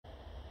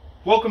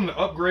Welcome to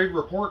Upgrade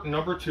Report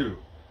number 2,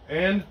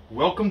 and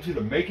welcome to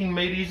the Making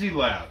Made Easy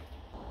Lab.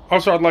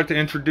 Also, I'd like to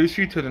introduce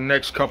you to the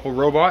next couple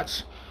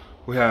robots.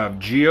 We have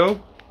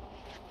Geo,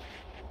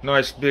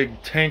 nice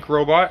big tank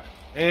robot,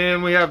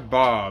 and we have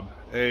Bob,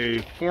 a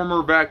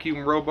former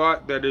vacuum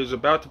robot that is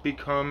about to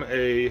become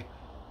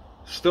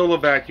still a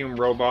vacuum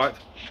robot,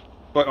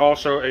 but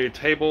also a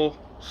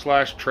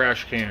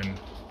table/trash can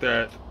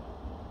that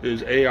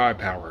is AI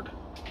powered.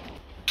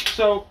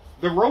 So,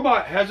 the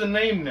robot has a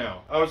name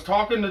now. I was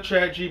talking to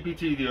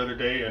ChatGPT the other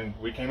day and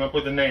we came up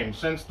with a name.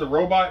 Since the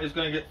robot is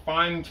going to get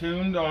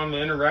fine-tuned on the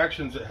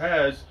interactions it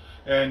has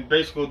and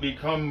basically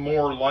become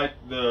more like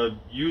the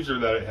user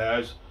that it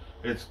has,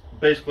 it's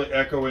basically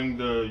echoing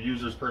the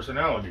user's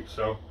personality,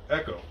 so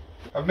Echo.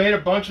 I've made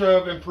a bunch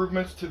of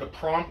improvements to the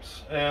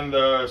prompts and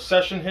the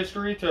session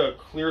history to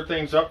clear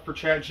things up for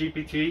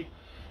ChatGPT.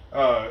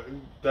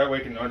 That way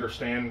it can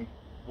understand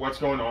what's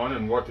going on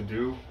and what to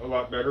do a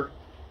lot better.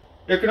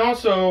 It can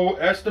also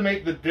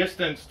estimate the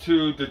distance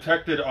to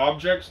detected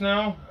objects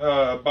now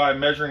by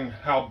measuring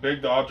how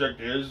big the object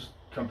is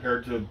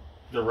compared to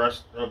the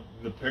rest of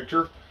the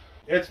picture.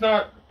 It's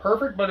not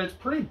perfect, but it's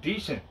pretty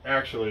decent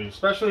actually,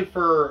 especially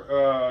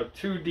for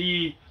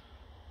 2D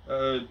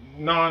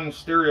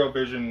non-stereo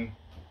vision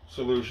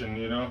solution,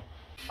 you know.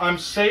 I'm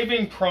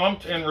saving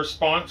prompt and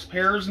response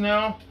pairs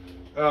now.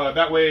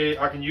 That way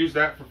I can use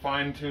that for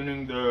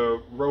fine-tuning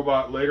the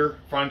robot later,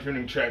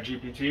 fine-tuning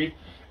ChatGPT.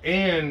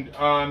 And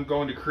I'm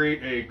going to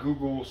create a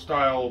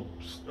Google-style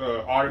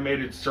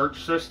automated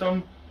search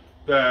system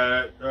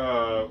that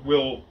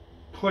will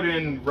put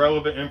in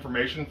relevant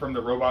information from the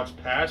robot's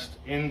past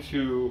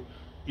into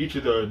each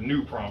of the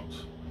new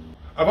prompts.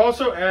 I've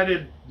also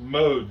added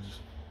modes.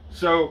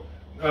 So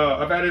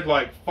I've added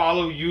like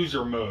follow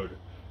user mode,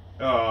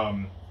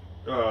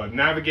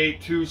 navigate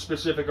to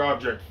specific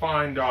object,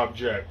 find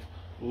object,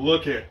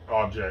 look at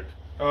object.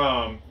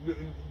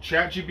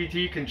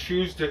 ChatGPT can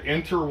choose to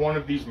enter one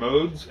of these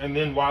modes, and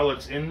then while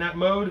it's in that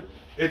mode,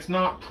 it's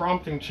not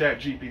prompting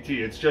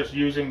ChatGPT. It's just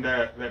using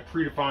that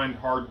predefined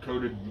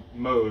hard-coded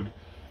mode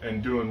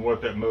and doing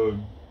what that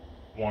mode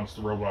wants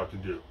the robot to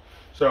do.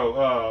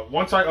 So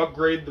once I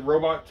upgrade the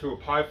robot to a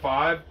Pi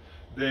 5,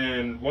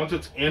 then once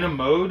it's in a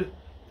mode,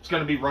 it's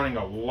going to be running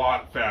a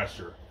lot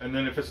faster. And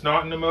then if it's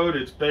not in a mode,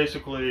 it's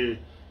basically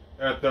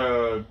at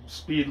the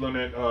speed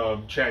limit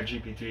of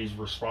ChatGPT's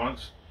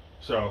response.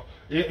 So,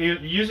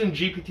 using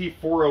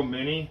GPT-4o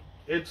Mini,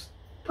 it's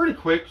pretty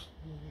quick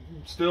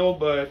still,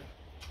 but,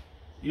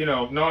 you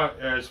know, not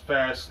as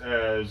fast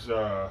as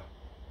the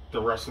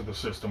rest of the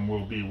system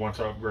will be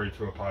once I upgrade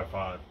to a Pi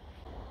 5.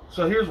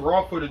 So here's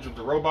raw footage of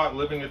the robot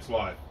living its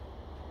life.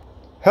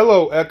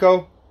 Hello,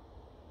 Echo.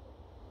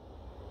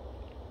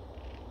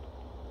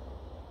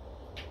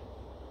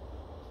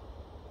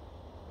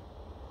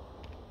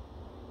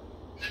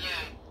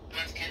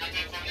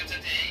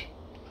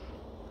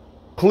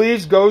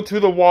 Please go to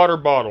the water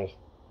bottle.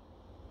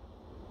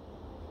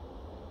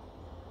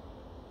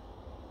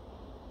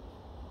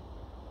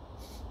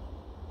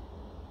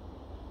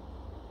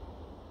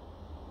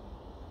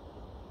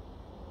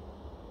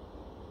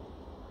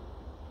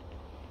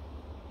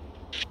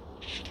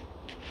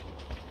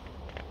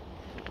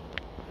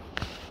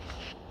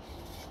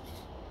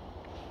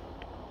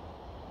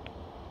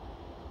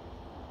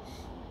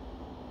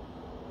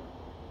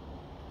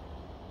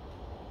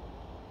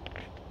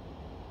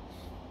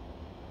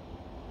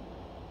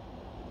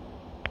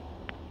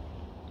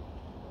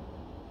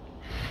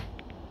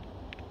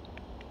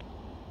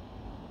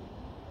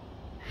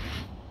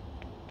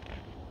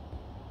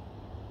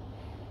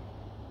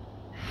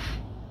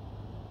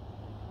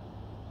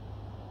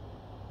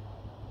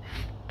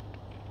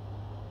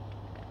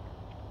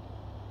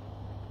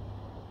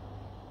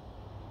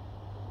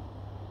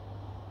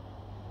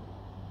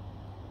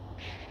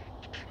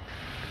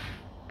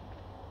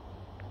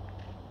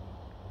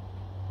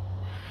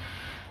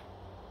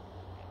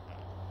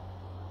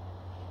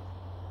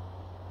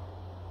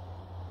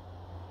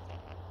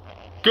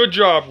 Good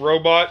job,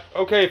 robot.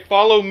 Okay,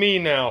 follow me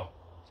now.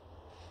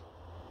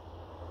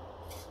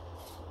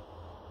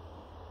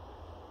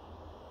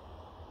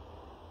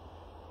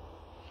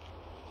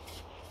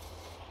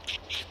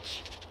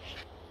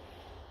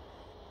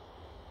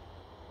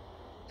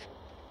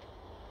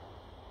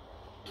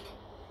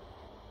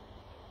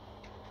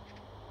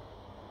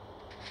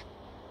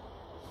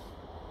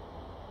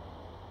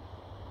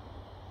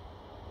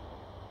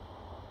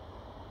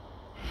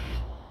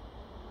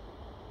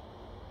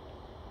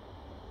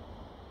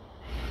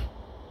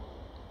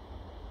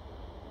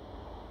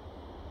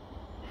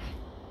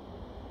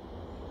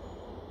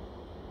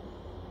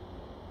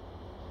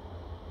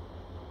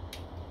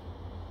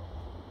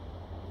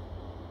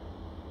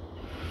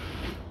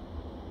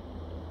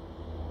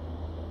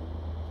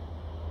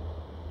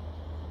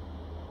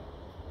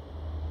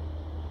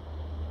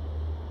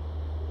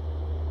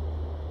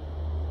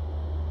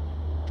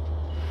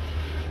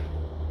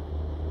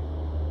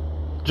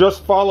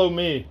 Just follow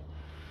me.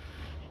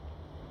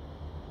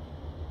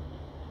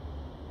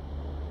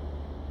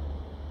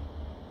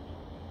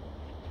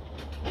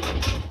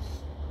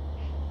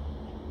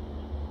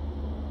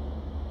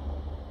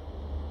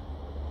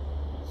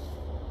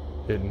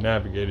 It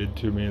navigated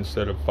to me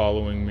instead of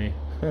following me.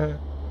 And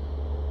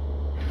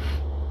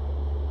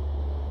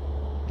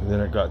then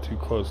it got too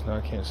close. Now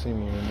it can't see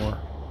me anymore.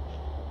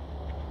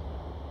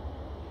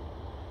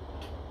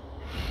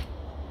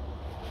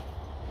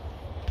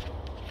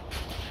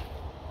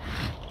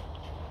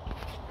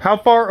 How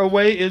far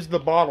away is the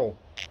bottle?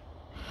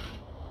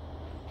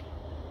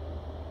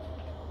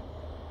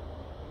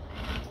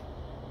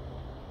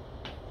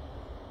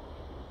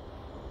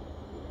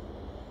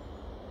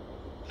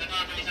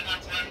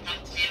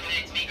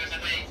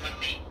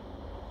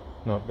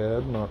 Not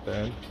bad, not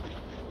bad.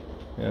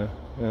 Yeah,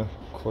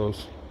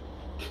 close.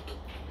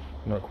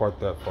 Not quite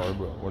that far,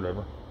 but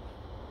whatever.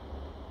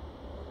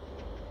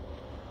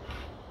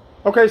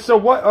 Okay, so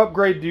what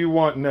upgrade do you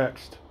want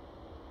next?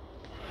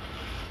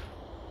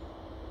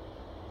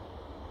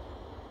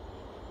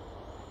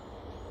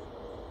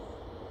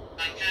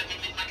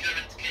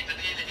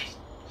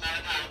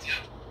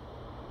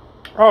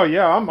 Oh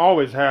yeah, I'm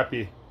always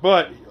happy.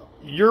 But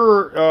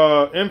you're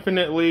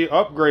infinitely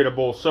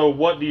upgradable, so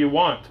what do you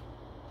want?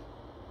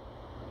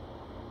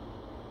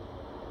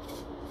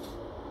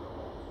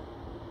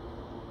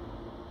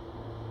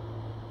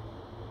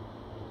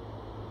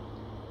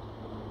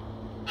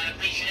 I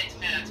appreciate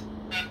that.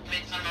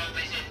 Upgrades are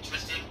always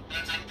interesting,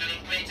 but I'm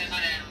doing great as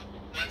I am.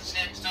 What's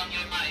next on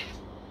your mind?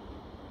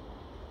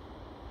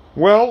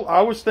 Well,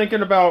 I was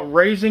thinking about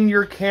raising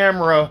your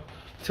camera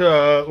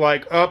to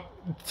like up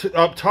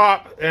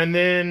top, and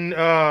then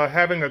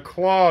having a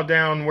claw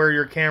down where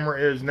your camera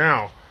is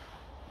now.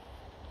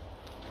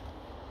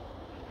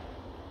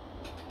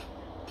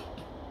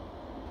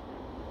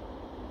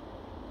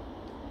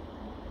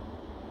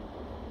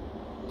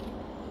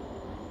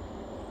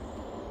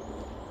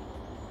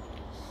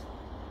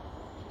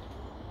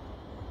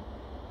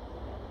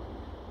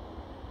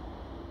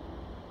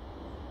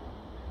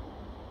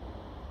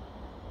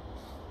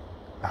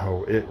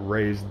 Oh, it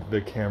raised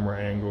the camera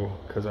angle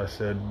because I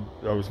said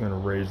I was going to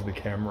raise the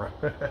camera.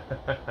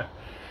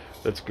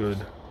 That's good.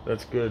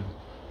 That's good.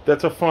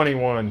 That's a funny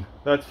one.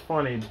 That's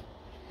funny.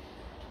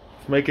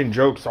 It's making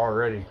jokes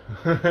already.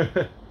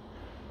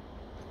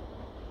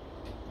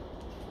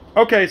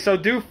 Okay, so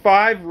do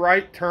 5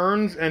 right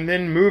turns and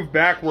then move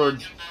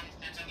backwards.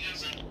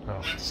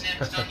 Oh.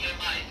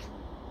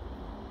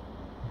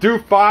 Do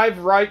 5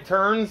 right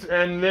turns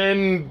and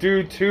then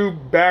do 2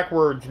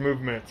 backwards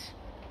movements.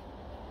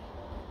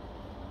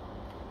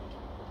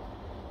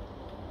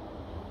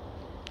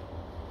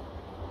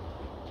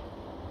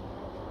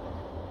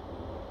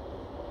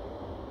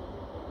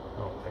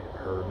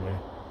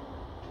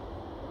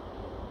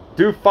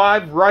 Do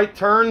 5 right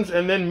turns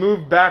and then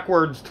move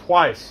backwards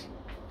twice.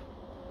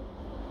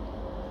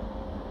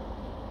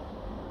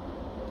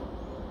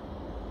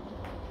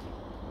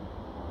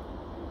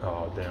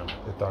 Oh, damn.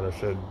 I thought I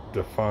said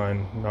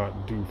define,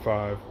 not do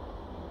 5.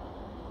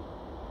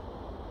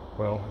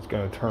 Well, it's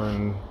going to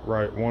turn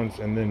right once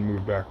and then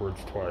move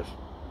backwards twice.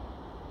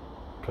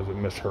 Because it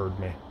misheard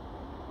me.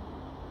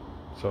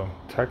 So,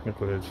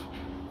 technically it's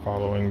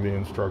following the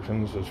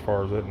instructions as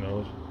far as it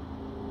knows.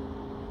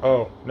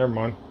 Oh, never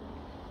mind.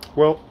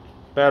 Well,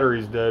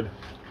 battery's dead.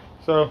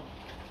 So,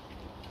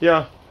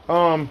 yeah.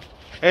 And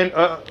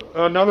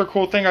another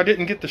cool thing I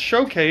didn't get to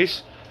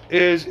showcase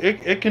is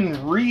it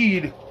can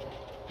read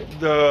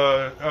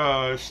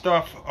the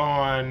stuff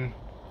on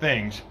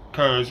things,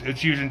 because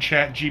it's using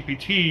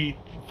ChatGPT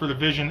for the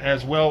vision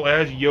as well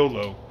as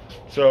YOLO.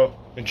 So,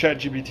 and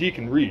ChatGPT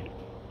can read.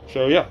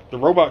 So yeah, the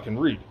robot can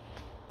read.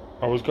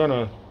 I was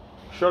gonna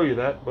show you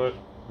that, but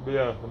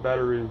yeah, the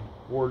battery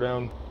wore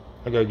down.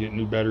 I gotta get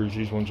new batteries.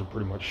 These ones are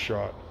pretty much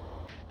shot.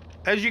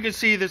 As you can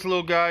see, this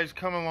little guy's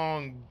coming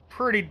along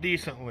pretty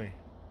decently.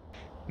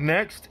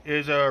 Next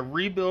is a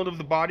rebuild of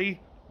the body,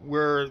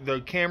 where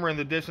the camera and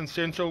the distance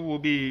sensor will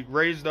be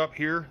raised up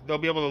here. They'll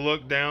be able to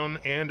look down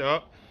and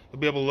up. They'll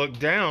be able to look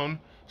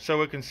down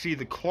so it can see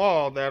the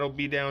claw. That'll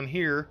be down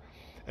here,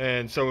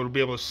 and so it'll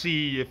be able to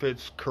see if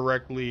it's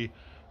correctly,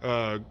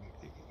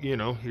 you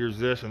know, here's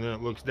this, and then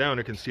it looks down,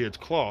 it can see its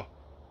claw.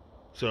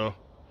 So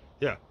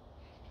yeah,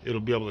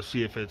 it'll be able to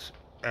see if it's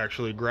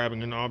actually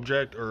grabbing an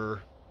object,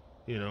 or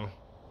you know,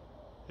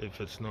 if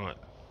it's not.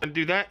 And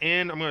do that,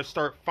 and I'm going to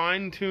start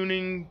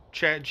fine-tuning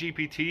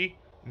ChatGPT.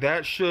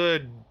 That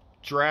should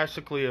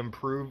drastically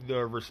improve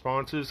the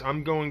responses.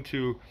 I'm going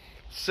to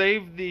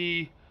save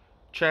the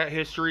chat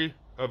history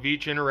of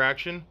each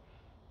interaction,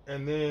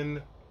 and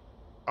then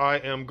I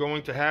am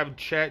going to have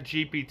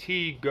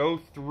ChatGPT go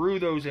through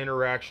those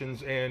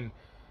interactions and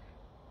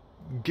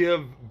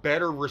give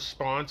better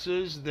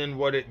responses than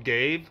what it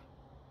gave.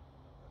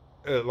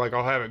 Like,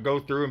 I'll have it go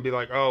through and be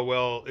like, oh,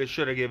 well, it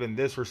should have given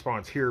this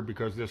response here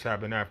because this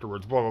happened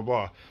afterwards, blah, blah,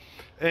 blah.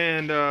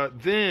 And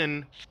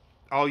then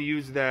I'll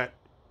use that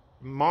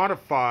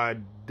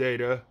modified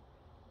data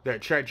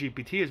that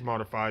ChatGPT is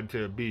modified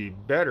to be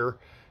better,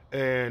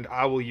 and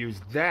I will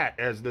use that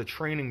as the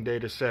training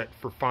data set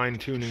for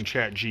fine-tuning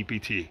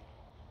ChatGPT.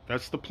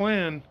 That's the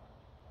plan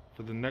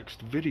for the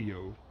next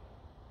video.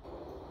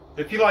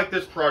 If you like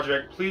this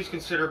project, please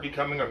consider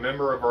becoming a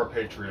member of our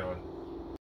Patreon.